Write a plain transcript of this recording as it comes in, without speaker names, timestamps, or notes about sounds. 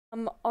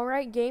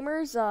Alright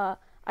gamers,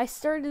 I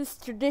started this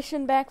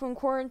tradition back when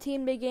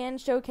quarantine began,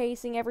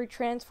 showcasing every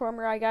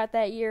Transformer I got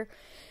that year.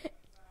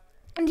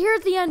 And here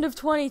at the end of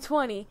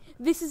 2020,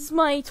 this is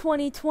my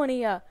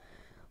 2020,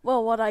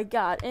 what I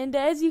got. And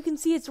as you can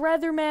see, it's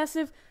rather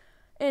massive.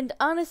 And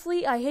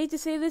honestly, I hate to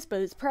say this,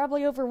 but it's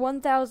probably over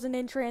 1,000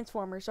 in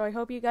Transformers, so I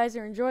hope you guys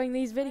are enjoying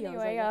these videos.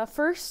 Anyway,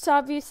 first,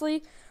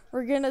 obviously,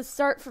 we're gonna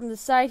start from the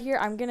side here.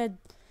 I'm gonna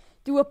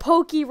do a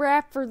pokey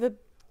rap for the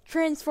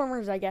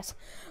Transformers, I guess.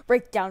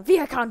 Breakdown,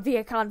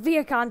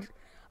 Viacon,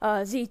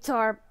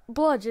 Zetar,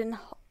 Bludgeon,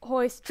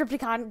 Hoist,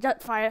 Triptychon,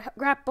 Jetfire,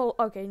 Grapple.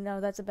 Okay,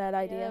 no, that's a bad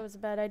idea. Yeah, that was a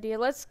bad idea.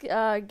 Let's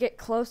get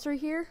closer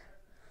here.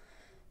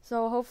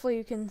 So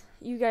hopefully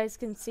you guys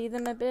can see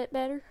them a bit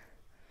better.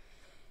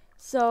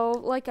 So,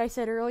 like I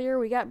said earlier,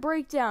 we got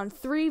Breakdown,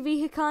 3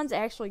 Vehicons,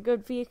 actually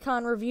good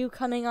Vehicon review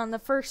coming on the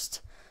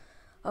 1st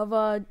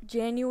of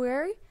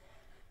January.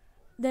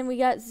 Then we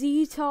got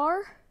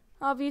Zetar.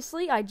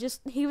 Obviously,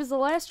 he was the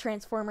last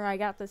Transformer I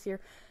got this year.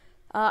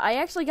 I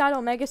actually got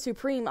Omega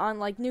Supreme on,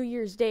 like, New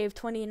Year's Day of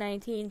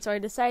 2019, so I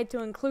decided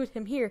to include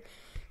him here,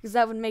 because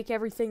that would make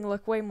everything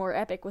look way more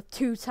epic with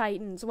 2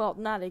 Titans. Well,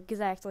 not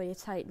exactly a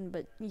Titan,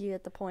 but you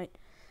get the point.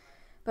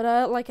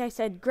 But, like I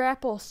said,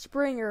 Grapple,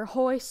 Springer,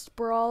 Hoist,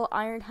 Brawl,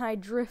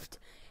 Ironhide, Drift,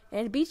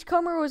 and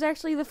Beachcomber was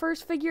actually the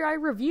first figure I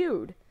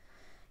reviewed.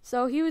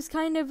 So he was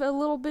kind of a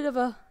little bit of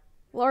a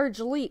large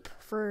leap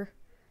for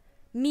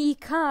me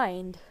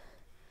kind.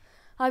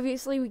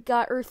 Obviously, we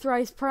got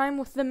Earthrise Prime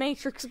with the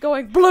Matrix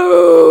going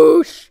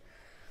bloosh.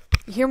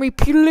 You hear me,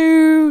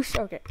 ploosh?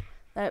 Okay,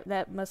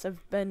 that must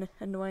have been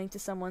annoying to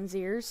someone's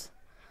ears.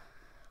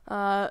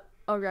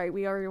 Alright,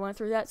 we already went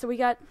through that. So we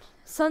got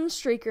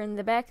Sunstreaker in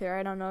the back there.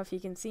 I don't know if you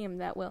can see him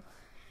that well.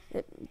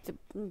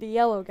 The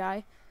yellow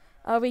guy.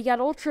 We got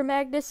Ultra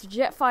Magnus,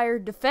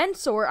 Jetfire,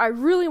 Defensor. I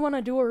really want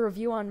to do a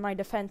review on my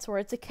Defensor.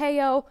 It's a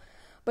KO,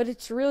 but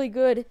it's really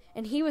good.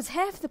 And he was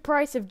half the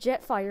price of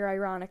Jetfire,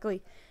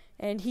 ironically.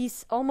 And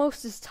he's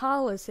almost as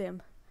tall as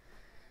him.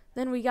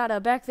 Then we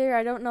got back there,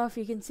 I don't know if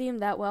you can see him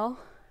that well.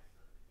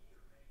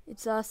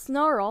 It's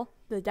Snarl,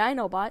 the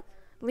Dinobot,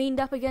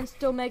 leaned up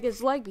against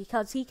Omega's leg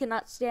because he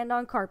cannot stand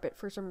on carpet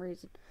for some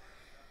reason.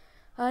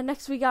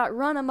 Next we got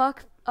Run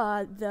Amok,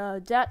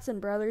 the Datsun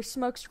brothers,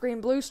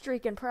 Smokescreen,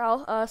 Bluestreak, and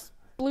Prowl.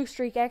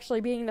 Bluestreak actually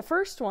being the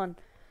first one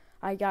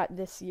I got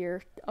this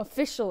year,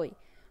 officially.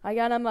 I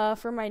got him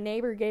for my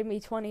neighbor, gave me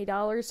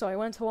 $20, so I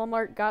went to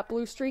Walmart, got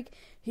Bluestreak.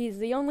 He's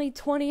the only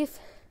 35th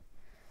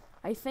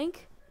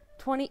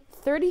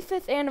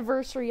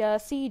anniversary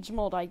Siege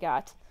mold I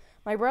got.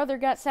 My brother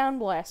got Sound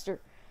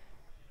Blaster.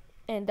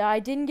 And I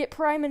didn't get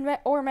Prime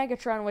or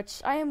Megatron,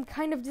 which I am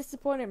kind of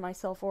disappointed in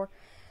myself for.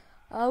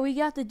 We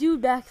got the dude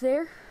back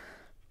there.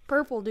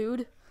 Purple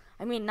dude.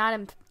 I mean,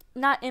 not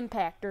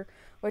Impactor,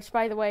 which,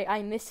 by the way,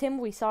 I miss him.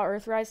 We saw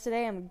Earthrise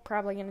today. I'm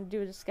probably going to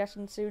do a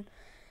discussion soon.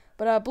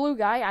 But blue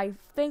guy, I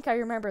think I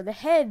remember the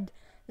head.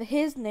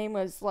 His name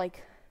was,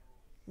 like,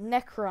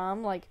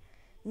 Necrom, like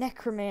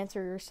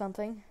Necromancer or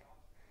something.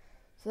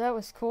 So that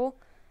was cool.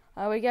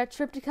 We got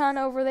Triptychon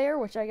over there,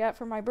 which I got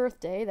for my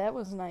birthday. That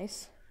was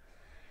nice.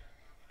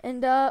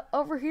 And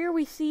over here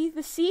we see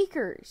the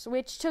Seekers,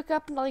 which took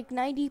up like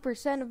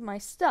 90% of my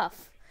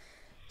stuff.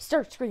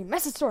 Starscream,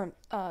 Mesostorm,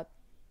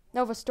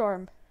 Nova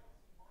Storm,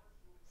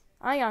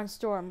 Ion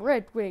Storm,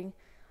 Red Wing.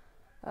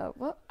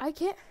 I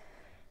can't.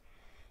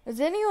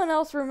 Does anyone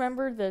else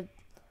remember the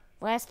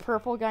last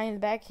purple guy in the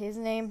back? His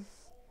name?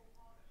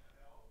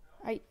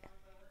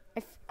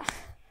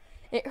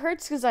 It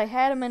hurts because I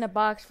had him in a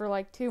box for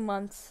like 2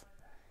 months.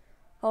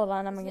 Hold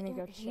on, I'm gonna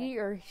go. He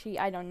or she,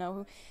 I don't know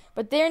who,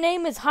 but their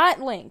name is Hot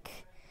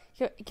Link.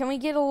 Can we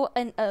get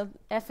a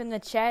F in the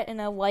chat and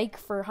a like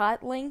for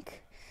Hot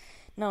Link?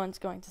 No one's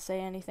going to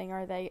say anything,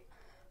 are they?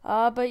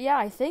 But yeah,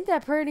 I think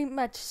that pretty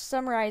much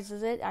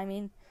summarizes it. I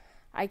mean,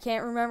 I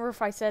can't remember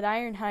if I said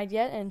Ironhide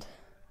yet, and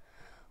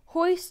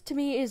Hoist to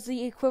me is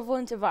the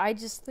equivalent of I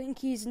just think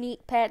he's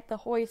neat, Pat the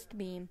Hoist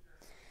meme.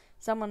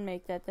 Someone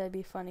make that'd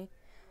be funny.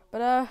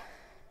 But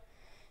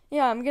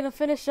yeah, I'm gonna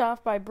finish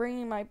off by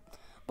bringing my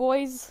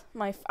boys,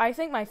 I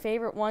think my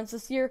favorite ones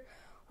this year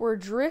were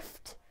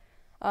Drift,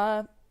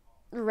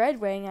 Red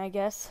Wing, I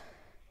guess,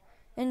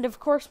 and of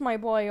course my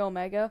boy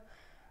Omega,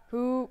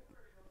 who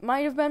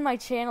might have been my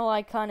channel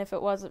icon if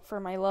it wasn't for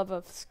my love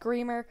of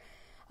Screamer.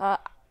 I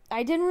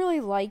didn't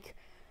really like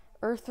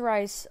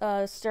Earthrise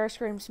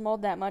Starscream's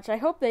mold that much. I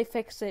hope they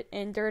fix it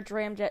in Dirge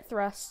Ramjet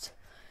Thrust,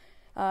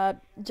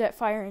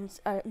 Jetfire, and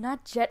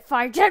not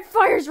Jetfire.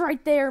 Jetfire's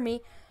right there,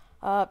 me.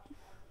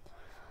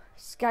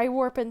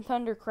 Skywarp and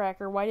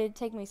Thundercracker. Why did it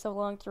take me so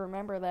long to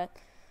remember that?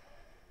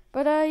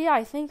 But yeah,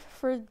 I think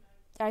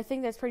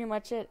that's pretty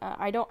much it.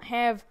 I don't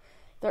have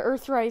the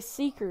Earthrise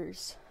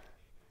Seekers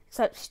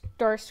except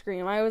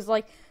Starscream. I was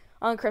like,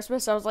 on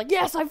Christmas, I was like,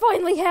 yes, I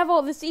finally have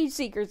all the Siege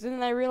Seekers, and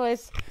then I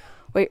realized,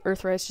 wait,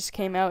 Earthrise just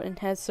came out and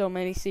has so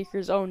many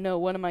Seekers. Oh no,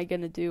 what am I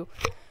gonna do?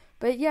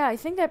 But yeah, I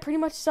think that pretty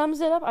much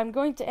sums it up. I'm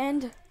going to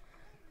end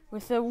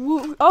with a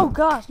woo. Oh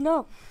gosh,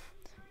 no.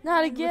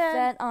 Not again. With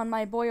that on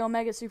my boy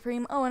Omega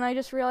Supreme. Oh, and I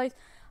just realized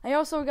I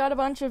also got a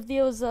bunch of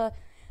those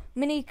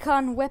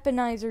Minicon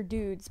weaponizer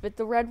dudes, but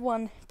the red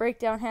one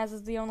Breakdown has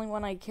is the only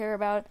one I care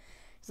about,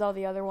 because all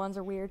the other ones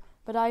are weird.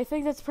 But I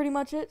think that's pretty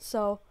much it,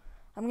 so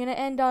I'm going to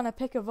end on a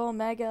pick of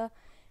Omega,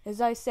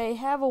 as I say,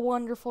 have a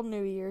wonderful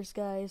New Year's,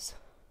 guys.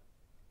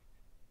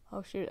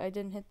 Oh shoot, I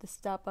didn't hit the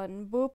stop button. Boop.